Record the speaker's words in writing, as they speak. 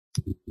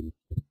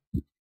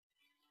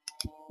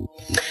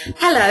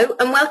Hello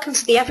and welcome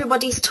to the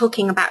Everybody's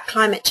Talking About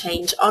Climate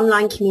Change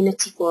online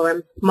community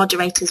forum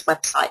moderators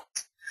website.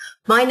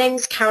 My name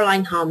is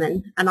Caroline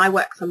Harman and I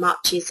work for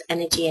March's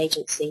Energy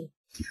Agency.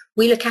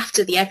 We look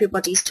after the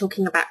Everybody's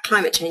Talking About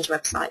Climate Change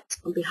website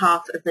on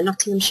behalf of the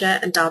Nottinghamshire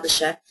and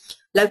Derbyshire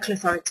Local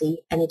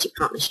Authority Energy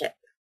Partnership.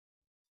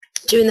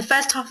 During the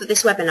first half of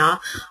this webinar,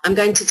 I'm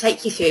going to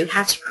take you through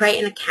how to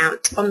create an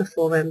account on the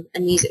forum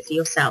and use it for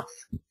yourself.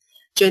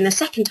 During the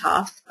second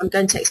half, I'm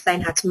going to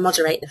explain how to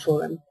moderate the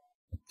forum.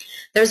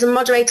 There is a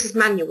moderator's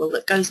manual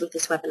that goes with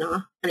this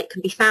webinar and it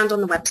can be found on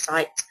the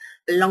website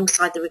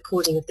alongside the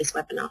recording of this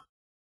webinar.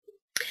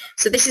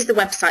 So this is the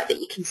website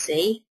that you can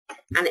see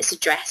and its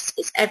address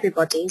is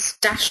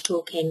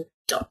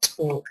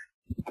everybodies-talking.org.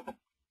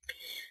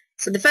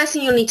 So the first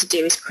thing you'll need to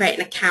do is create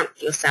an account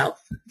for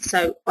yourself.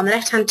 So on the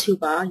left-hand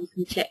toolbar you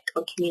can click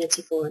on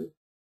Community Forum.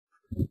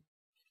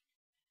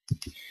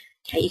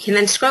 Okay, you can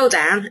then scroll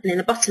down and in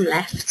the bottom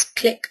left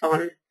click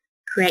on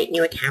Create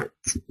New Account.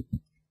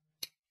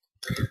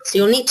 So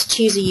you'll need to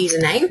choose a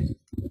username.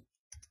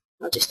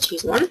 I'll just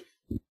choose one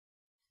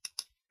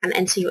and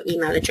enter your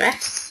email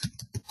address.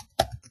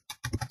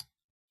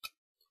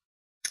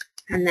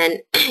 And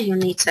then you'll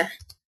need to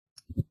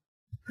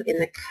put in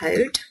the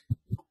code.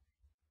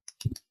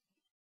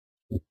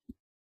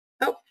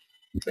 Oh,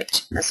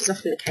 which, as is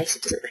often the case,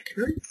 it doesn't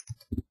recognise.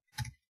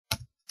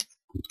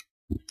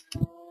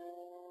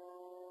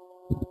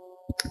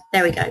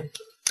 There we go.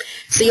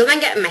 So you'll then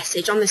get a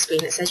message on the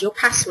screen that says your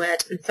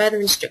password and further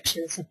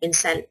instructions have been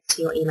sent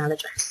to your email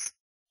address.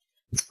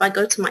 So if I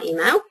go to my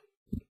email,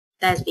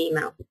 there's the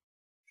email.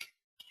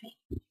 Okay.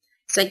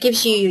 So it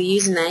gives you your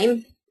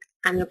username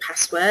and your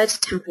password,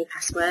 temporary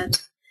password,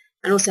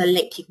 and also a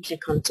link you can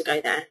click on to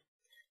go there.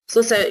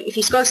 So also, if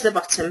you scroll to the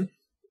bottom,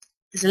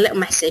 there's a little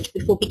message.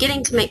 Before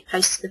beginning to make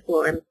posts to the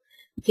forum,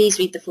 please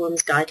read the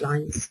forum's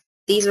guidelines.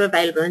 These are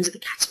available under the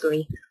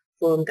category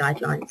Forum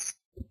Guidelines.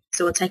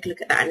 So we'll take a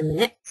look at that in a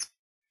minute.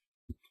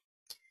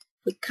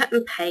 We cut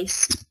and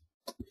paste,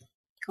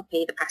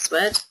 copy the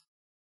password.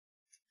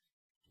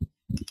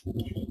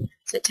 Okay.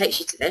 So it takes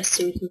you to this,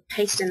 so we can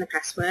paste in the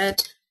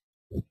password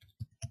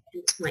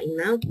into my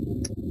email.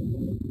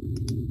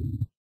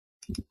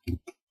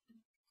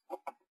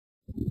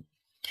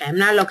 Okay, I'm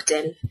now logged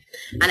in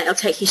and it'll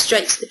take you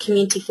straight to the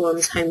Community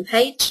Forum's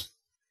homepage.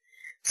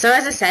 So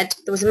as I said,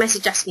 there was a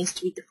message asking us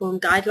to read the forum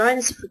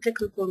guidelines. If we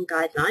click on Forum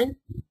Guideline,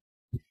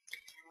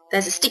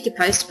 there's a sticky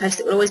post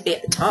that will always be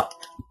at the top.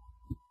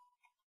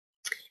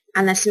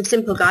 And there's some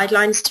simple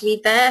guidelines to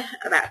read there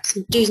about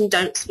some do's and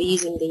don'ts for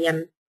using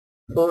the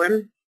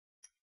forum,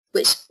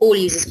 which all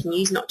users can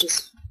use,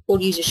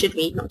 all users should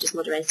read, not just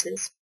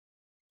moderators.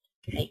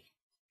 Okay.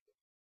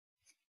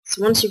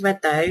 So once you've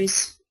read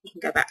those, you can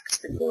go back to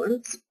the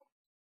forums.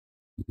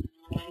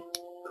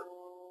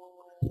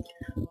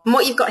 And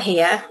what you've got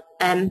here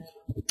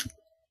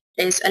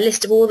is a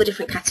list of all the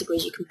different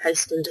categories you can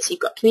post under. So you've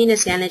got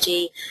community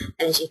energy,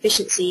 energy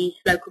efficiency,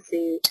 local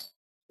food,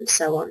 and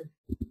so on.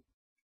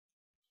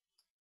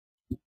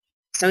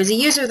 So as a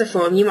user of the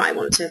forum, you might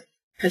want to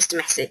post a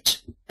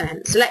message.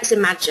 So let's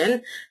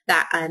imagine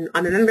that I'm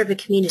a member of a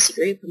community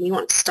group and we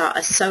want to start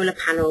a solar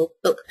panel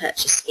bulk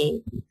purchase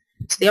scheme.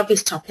 So the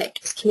obvious topic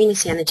is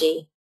community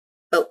energy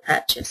bulk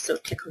purchase. So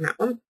we'll click on that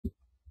one.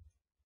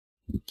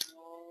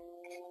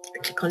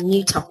 Click on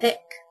New Topic.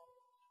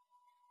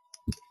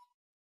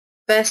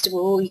 First of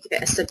all, you give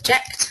it a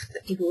subject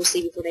that people will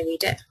see before they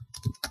read it.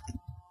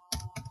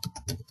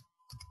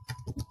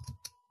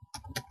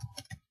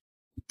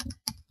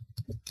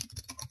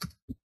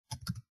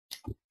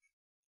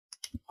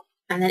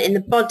 And then in the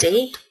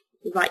body,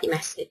 you write your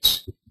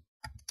message.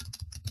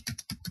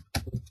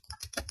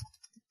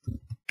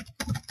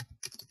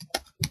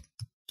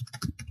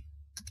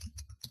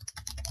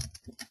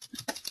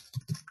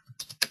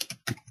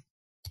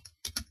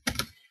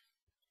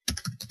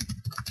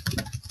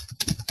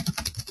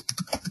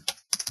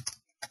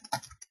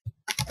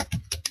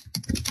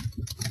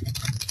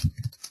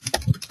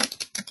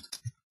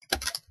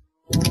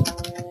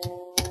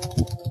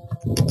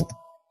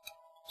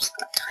 Just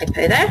got a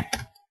typo there.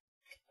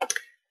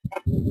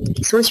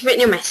 So once you've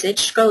written your message,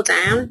 scroll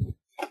down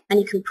and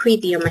you can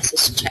preview your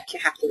message to check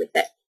you're happy with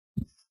it.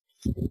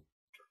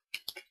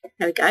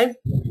 There we go.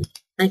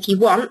 And if you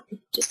want,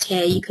 just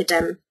here you could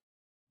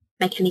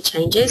make any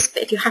changes,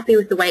 but if you're happy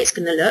with the way it's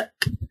going to look,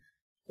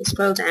 you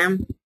scroll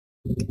down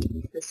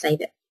and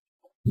save it.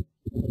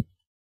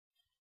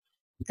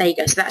 There you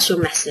go, so that's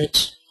your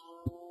message.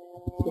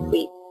 If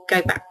we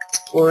go back to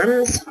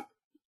forums,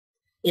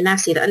 you now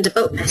see that under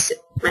bulk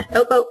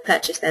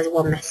purchase there's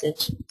one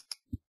message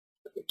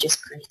that we've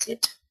just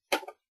created.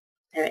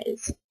 There it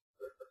is.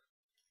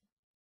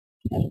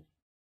 Okay.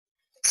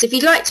 So if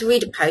you'd like to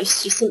read a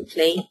post, you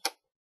simply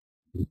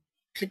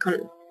click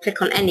on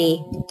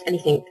anything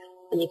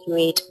and you can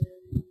read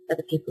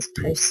other people's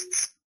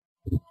posts.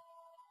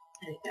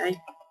 There we go.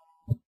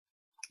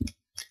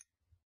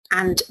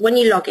 And when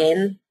you log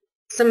in,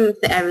 some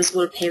of the errors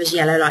will appear as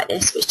yellow like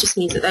this, which just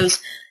means that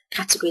those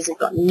categories have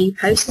got new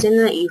posts in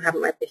that you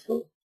haven't read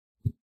before.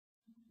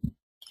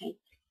 Okay.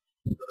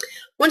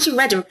 Once you've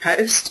read a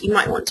post, you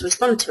might want to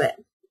respond to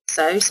it.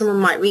 So someone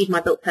might read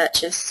my bulk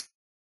purchase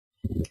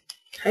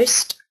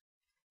post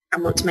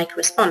and want to make a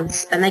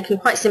response, and they can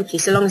quite simply,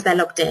 so long as they're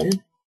logged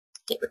in,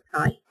 hit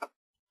reply.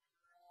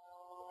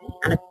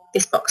 And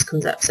this box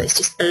comes up, so it's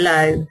just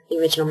below the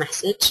original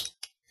message,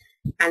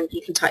 and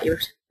you can type your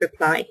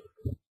reply.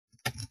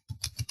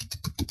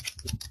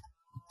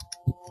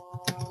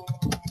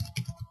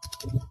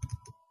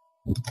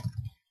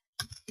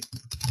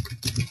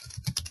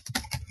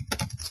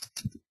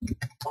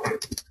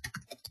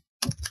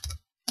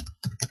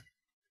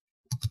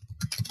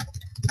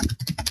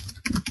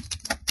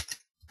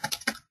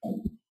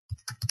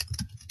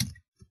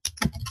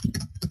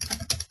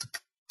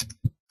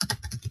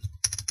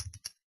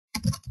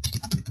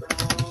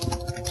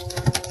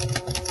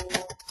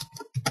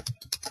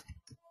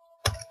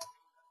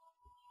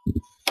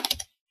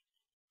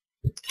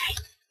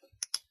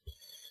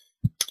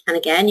 And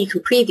again, you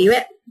can preview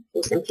it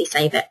or simply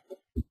save it.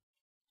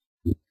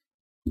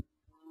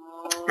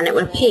 And it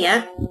will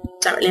appear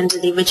directly under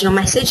the original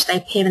message. They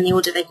appear in the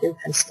order they've been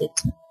posted.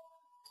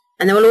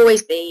 And there will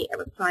always be a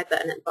reply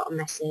button at the bottom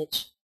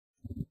message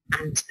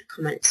and a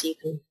comment, so you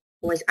can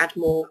always add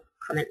more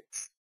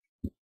comments.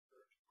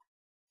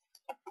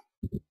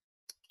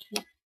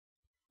 Okay.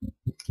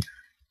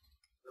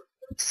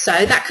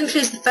 So that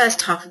concludes the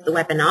first half of the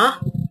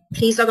webinar.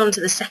 Please log on to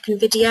the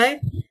second video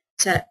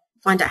to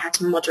find out how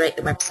to moderate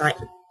the website.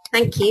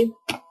 Thank you.